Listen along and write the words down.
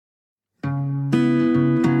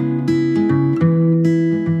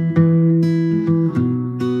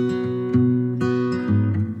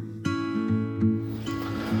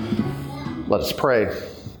Let us pray.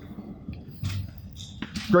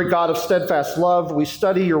 Great God of steadfast love, we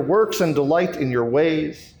study your works and delight in your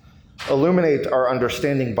ways. Illuminate our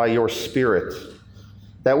understanding by your Spirit,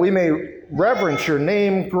 that we may reverence your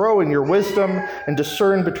name, grow in your wisdom, and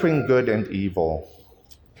discern between good and evil.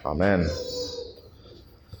 Amen.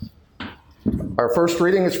 Our first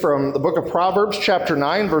reading is from the book of Proverbs, chapter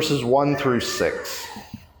 9, verses 1 through 6.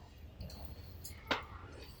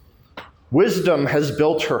 Wisdom has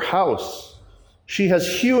built her house. She has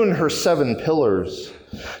hewn her 7 pillars.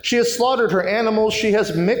 She has slaughtered her animals. She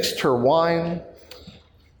has mixed her wine.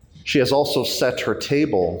 She has also set her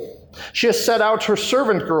table. She has set out her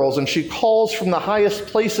servant girls, and she calls from the highest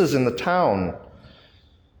places in the town.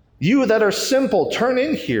 You that are simple, turn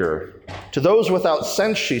in here. To those without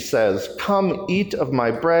sense, she says, come eat of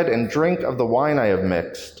my bread and drink of the wine I have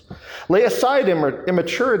mixed. Lay aside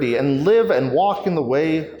immaturity and live and walk in the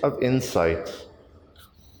way of insight.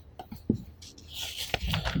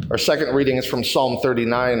 Our second reading is from Psalm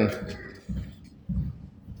 39.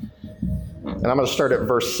 And I'm going to start at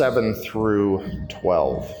verse 7 through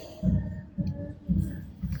 12.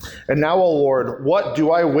 And now, O Lord, what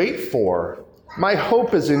do I wait for? My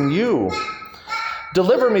hope is in you.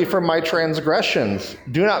 Deliver me from my transgressions.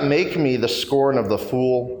 Do not make me the scorn of the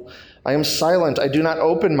fool. I am silent. I do not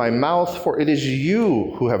open my mouth, for it is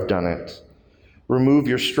you who have done it. Remove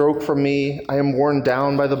your stroke from me. I am worn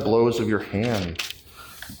down by the blows of your hand.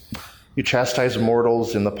 You chastise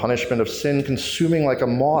mortals in the punishment of sin, consuming like a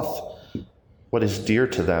moth what is dear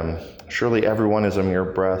to them. Surely everyone is a mere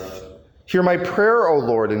breath. Hear my prayer, O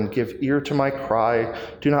Lord, and give ear to my cry.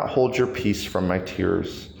 Do not hold your peace from my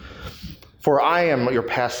tears. For I am your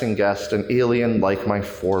passing guest, an alien like my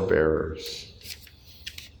forebears.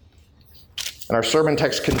 And our sermon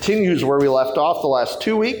text continues where we left off the last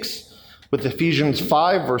 2 weeks with Ephesians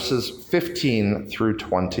 5, verses 15 through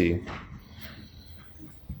 20.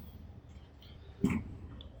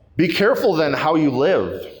 Be careful then how you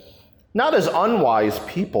live, not as unwise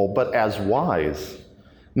people, but as wise,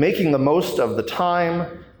 making the most of the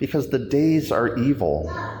time because the days are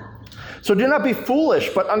evil. So do not be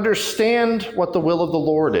foolish, but understand what the will of the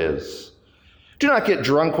Lord is. Do not get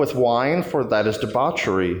drunk with wine, for that is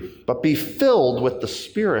debauchery, but be filled with the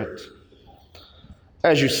Spirit.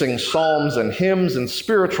 As you sing psalms and hymns and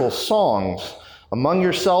spiritual songs among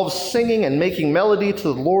yourselves, singing and making melody to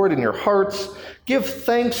the Lord in your hearts, give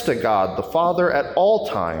thanks to God the Father at all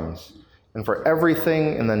times, and for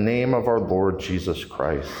everything in the name of our Lord Jesus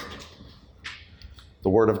Christ. The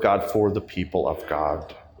word of God for the people of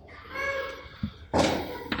God.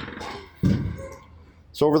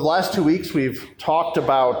 So over the last 2 weeks, we've talked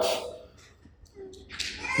about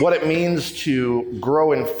what it means to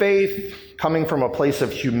grow in faith, coming from a place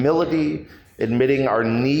of humility, admitting our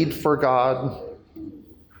need for God,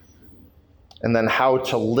 and then how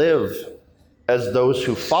to live as those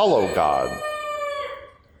who follow God.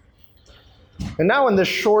 And now in this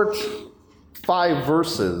short 5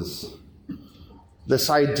 verses, this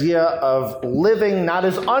idea of living not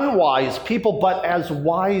as unwise people, but as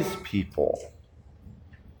wise people.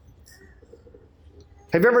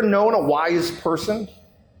 Have you ever known a wise person?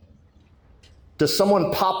 Does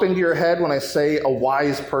someone pop into your head when I say a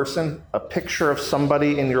wise person? A picture of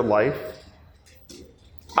somebody in your life?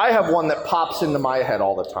 I have one that pops into my head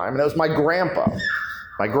all the time, and it was my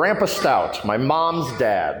grandpa Stout, my mom's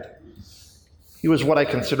dad. He was what I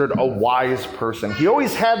considered a wise person. He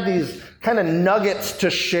always had these kind of nuggets to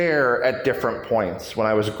share at different points when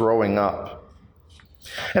I was growing up.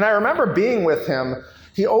 And I remember being with him.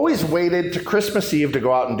 He always waited to Christmas Eve to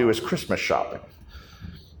go out and do his Christmas shopping.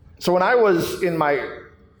 So when I was in my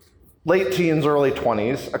late teens, early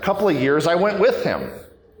 20s, a couple of years, I went with him.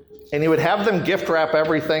 And he would have them gift wrap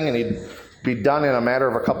everything, and he'd be done in a matter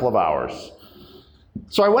of a couple of hours.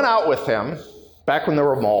 So I went out with him back when there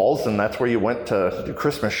were malls, and that's where you went to do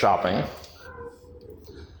Christmas shopping.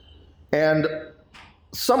 And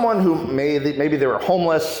someone who maybe they were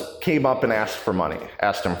homeless came up and asked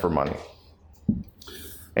him for money.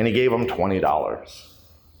 And he gave him $20.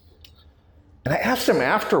 And I asked him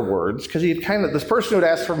afterwards, because this person who had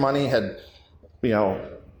asked for money had,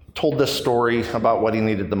 told this story about what he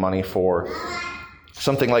needed the money for.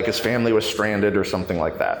 Something like his family was stranded or something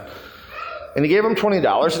like that. And he gave him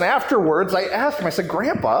 $20. And afterwards, I asked him, I said,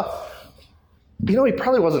 Grandpa, he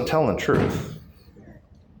probably wasn't telling the truth.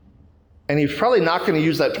 And he's probably not going to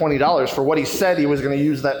use that $20 for what he said he was going to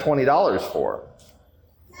use that $20 for.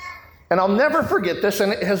 And I'll never forget this,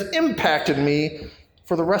 and it has impacted me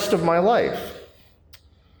for the rest of my life.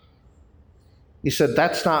 He said,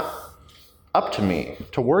 that's not up to me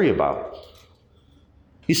to worry about.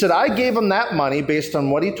 He said, I gave him that money based on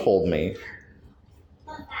what he told me,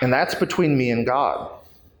 And that's between me and God.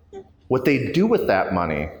 What they do with that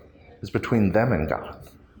money is between them and God.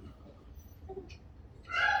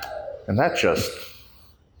 And that just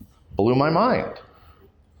blew my mind.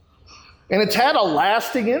 And it's had a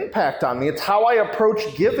lasting impact on me. It's how I approach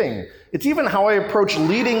giving. It's even how I approach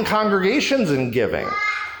leading congregations in giving.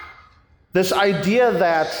 This idea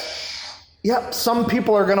that, yep, some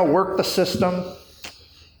people are going to work the system,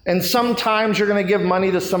 and sometimes you're going to give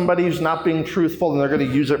money to somebody who's not being truthful, and they're going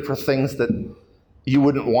to use it for things that you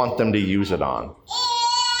wouldn't want them to use it on.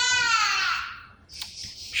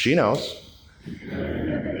 She knows.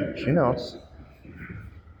 She knows.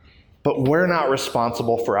 But we're not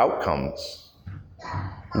responsible for outcomes.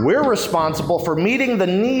 We're responsible for meeting the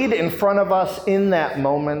need in front of us in that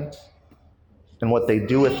moment, and what they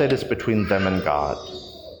do with it is between them and God.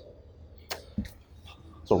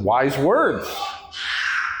 So wise words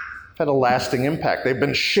have had a lasting impact. They've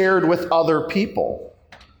been shared with other people.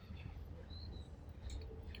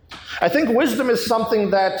 I think wisdom is something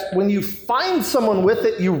that when you find someone with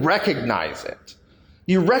it, you recognize it.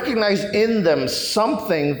 You recognize in them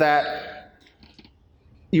something that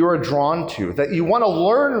you are drawn to, that you want to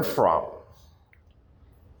learn from.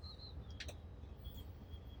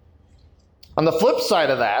 On the flip side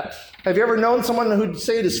of that, have you ever known someone who'd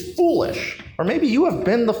say it is foolish? Or maybe you have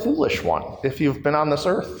been the foolish one if you've been on this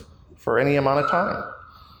earth for any amount of time.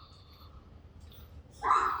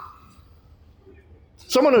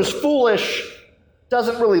 Someone who's foolish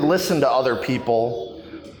doesn't really listen to other people.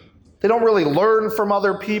 They don't really learn from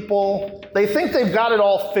other people. They think they've got it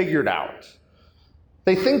all figured out.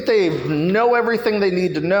 They think they know everything they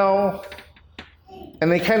need to know.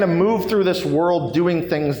 And they kind of move through this world doing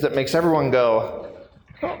things that makes everyone go,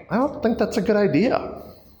 oh, I don't think that's a good idea.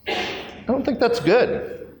 I don't think that's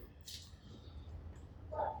good.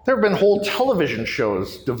 There have been whole television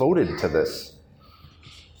shows devoted to this.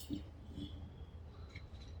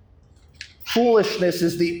 Foolishness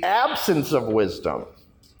is the absence of wisdom.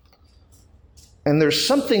 And there's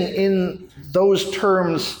something in those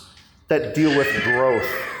terms that deal with growth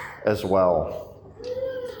as well.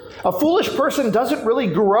 A foolish person doesn't really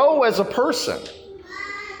grow as a person.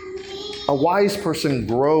 A wise person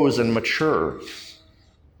grows and matures.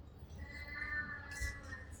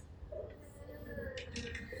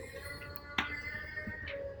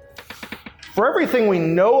 For everything we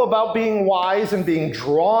know about being wise and being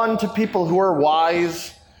drawn to people who are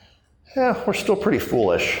wise, we're still pretty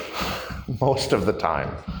foolish most of the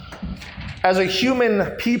time. As a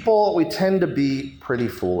human people, we tend to be pretty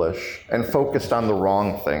foolish and focused on the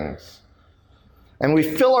wrong things. And we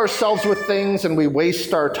fill ourselves with things and we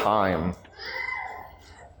waste our time.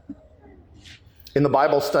 In the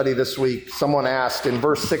Bible study this week, someone asked in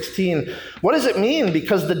verse 16, what does it mean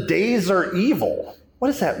because the days are evil? What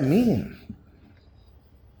does that mean?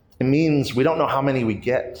 It means we don't know how many we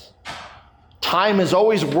get. Time is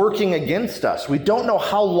always working against us. We don't know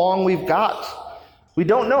how long we've got. We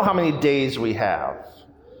don't know how many days we have.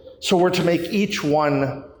 So we're to make each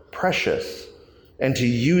one precious and to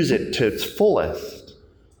use it to its fullest,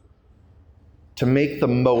 to make the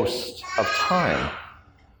most of time.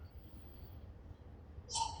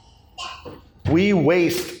 We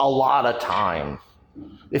waste a lot of time.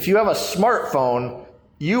 If you have a smartphone,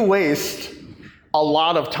 you waste a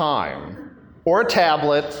lot of time, or a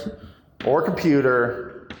tablet, or a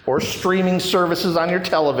computer, or streaming services on your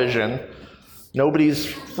television. Nobody's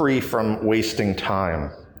free from wasting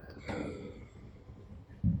time.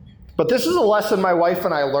 But this is a lesson my wife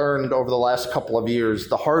and I learned over the last couple of years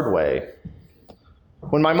the hard way.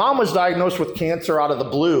 When my mom was diagnosed with cancer out of the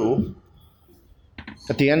blue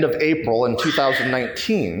at the end of April in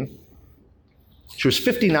 2019, she was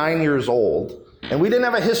 59 years old, and we didn't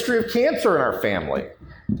have a history of cancer in our family.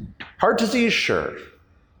 Heart disease, sure.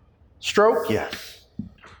 Stroke, yes.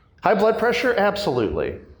 High blood pressure,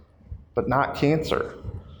 absolutely. But not cancer.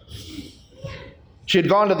 She had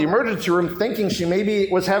gone to the emergency room thinking she maybe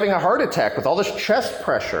was having a heart attack with all this chest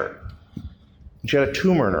pressure. She had a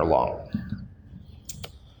tumor in her lung.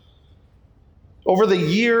 Over the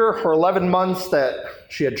year or 11 months that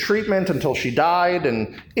she had treatment until she died,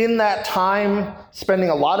 and in that time, spending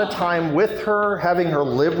a lot of time with her, having her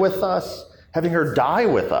live with us, having her die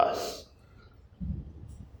with us,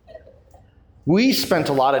 we spent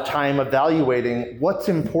a lot of time evaluating what's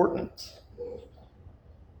important.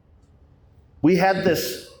 We had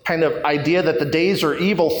this kind of idea that the days are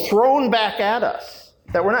evil thrown back at us,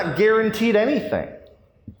 that we're not guaranteed anything.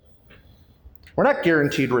 We're not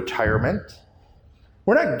guaranteed retirement.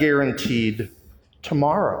 We're not guaranteed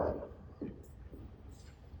tomorrow.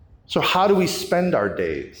 So how do we spend our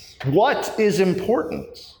days? What is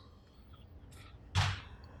important?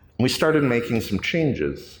 We started making some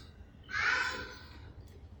changes.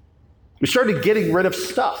 We started getting rid of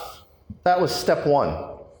stuff. That was step one.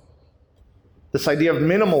 This idea of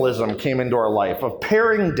minimalism came into our life, of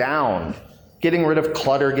paring down, getting rid of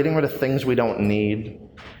clutter, getting rid of things we don't need.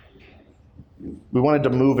 We wanted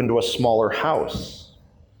to move into a smaller house,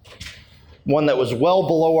 one that was well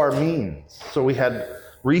below our means, so we had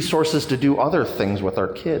resources to do other things with our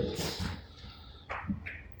kids.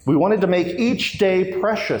 We wanted to make each day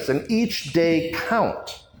precious and each day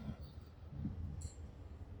count,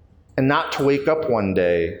 and not to wake up one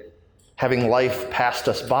day having life passed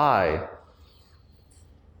us by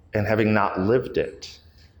and having not lived it.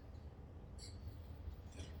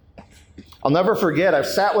 I'll never forget, I've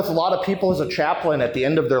sat with a lot of people as a chaplain at the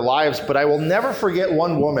end of their lives, but I will never forget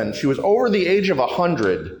one woman. She was over the age of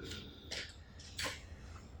 100,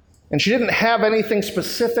 and she didn't have anything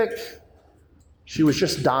specific. She was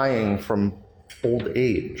just dying from old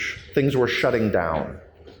age. Things were shutting down.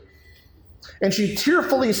 And she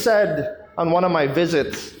tearfully said on one of my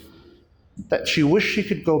visits that she wished she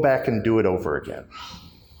could go back and do it over again.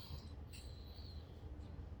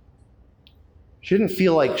 She didn't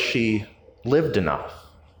feel like she lived enough.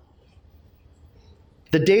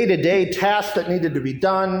 The day-to-day tasks that needed to be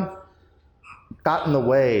done got in the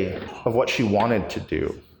way of what she wanted to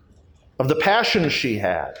do, of the passion she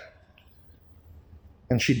had.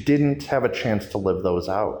 And she didn't have a chance to live those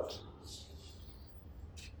out.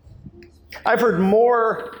 I've heard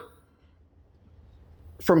more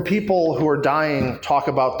from people who are dying talk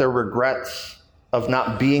about their regrets of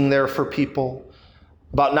not being there for people,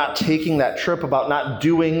 about not taking that trip, about not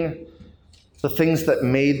doing the things that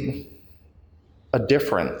made a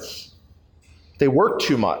difference. They worked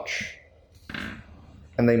too much,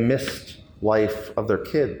 and they missed life of their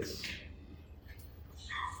kids.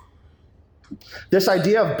 This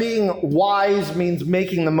idea of being wise means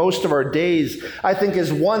making the most of our days, I think,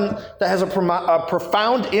 is one that has a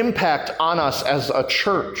profound impact on us as a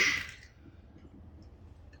church.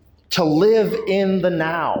 To live in the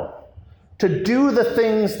now, to do the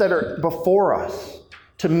things that are before us,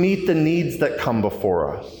 to meet the needs that come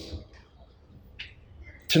before us,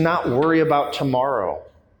 to not worry about tomorrow.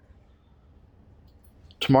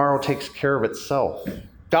 Tomorrow takes care of itself.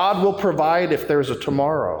 God will provide if there's a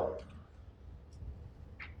tomorrow.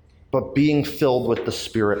 But being filled with the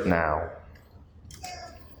Spirit now.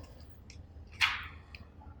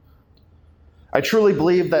 I truly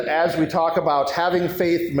believe that as we talk about having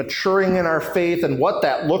faith, maturing in our faith, and what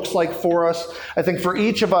that looks like for us, I think for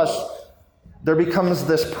each of us, there becomes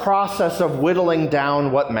this process of whittling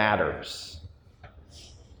down what matters,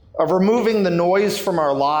 of removing the noise from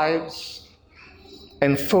our lives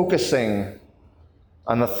and focusing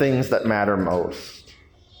on the things that matter most.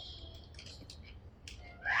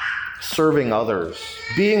 Serving others,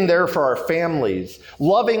 being there for our families,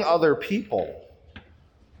 loving other people,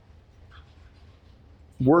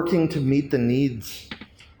 working to meet the needs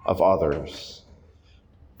of others,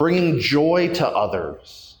 bringing joy to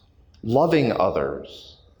others, loving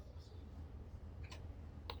others.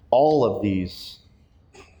 All of these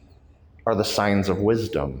are the signs of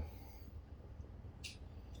wisdom.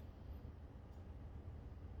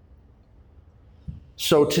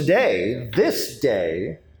 So today, this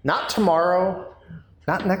day, not tomorrow,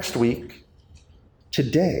 not next week,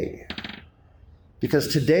 today. Because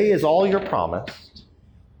today is all you're promised.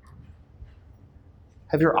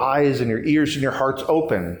 Have your eyes and your ears and your hearts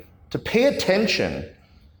open to pay attention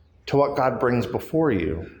to what God brings before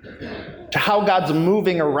you, to how God's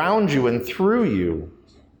moving around you and through you,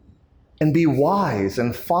 and be wise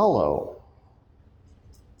and follow.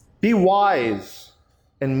 Be wise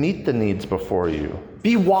and meet the needs before you.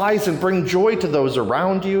 Be wise and bring joy to those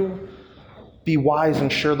around you. Be wise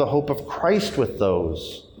and share the hope of Christ with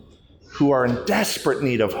those who are in desperate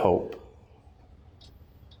need of hope.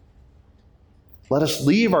 Let us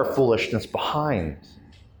leave our foolishness behind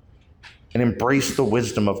and embrace the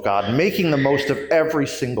wisdom of God, making the most of every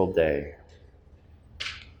single day.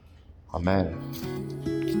 Amen.